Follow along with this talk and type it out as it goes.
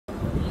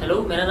Hello,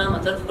 मेरा नाम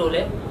अथर्व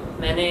है।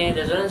 मैंने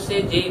रेजोनेंस से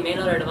जेई मेन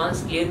और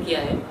एडवांस क्लियर किया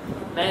है।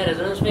 मैं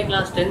रेजोनेंस में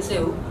क्लास 10 से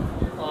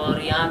हूँ और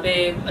यहाँ पे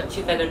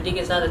अच्छी फैकल्टी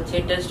के साथ अच्छे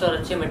टेस्ट और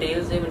अच्छे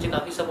मटेरियल से मुझे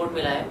काफ़ी सपोर्ट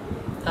मिला है।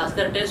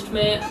 खासकर टेस्ट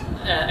में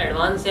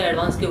एडवांस या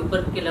एडवांस के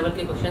ऊपर के लेवल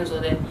के क्वेश्चंस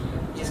होते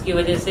हैं, जिसकी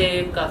वजह से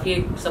काफ़ी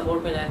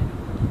सपोर्ट मिला है।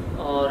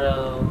 और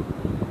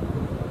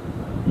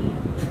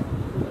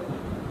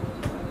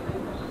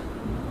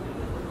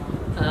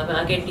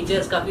यहाँ के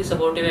टीचर्स काफ़ी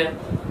सपोर्टिव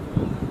है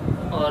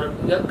और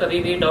कभी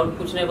भी डाउट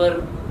पूछने पर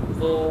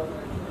वो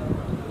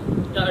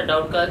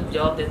डाउट का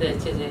जवाब देते हैं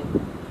अच्छे से।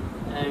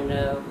 एंड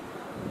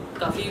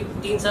काफ़ी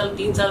 3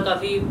 साल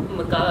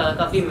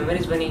काफ़ी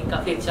मेमोरीज बनी,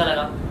 काफ़ी अच्छा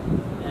लगा।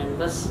 एंड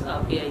बस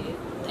आप भी आइए।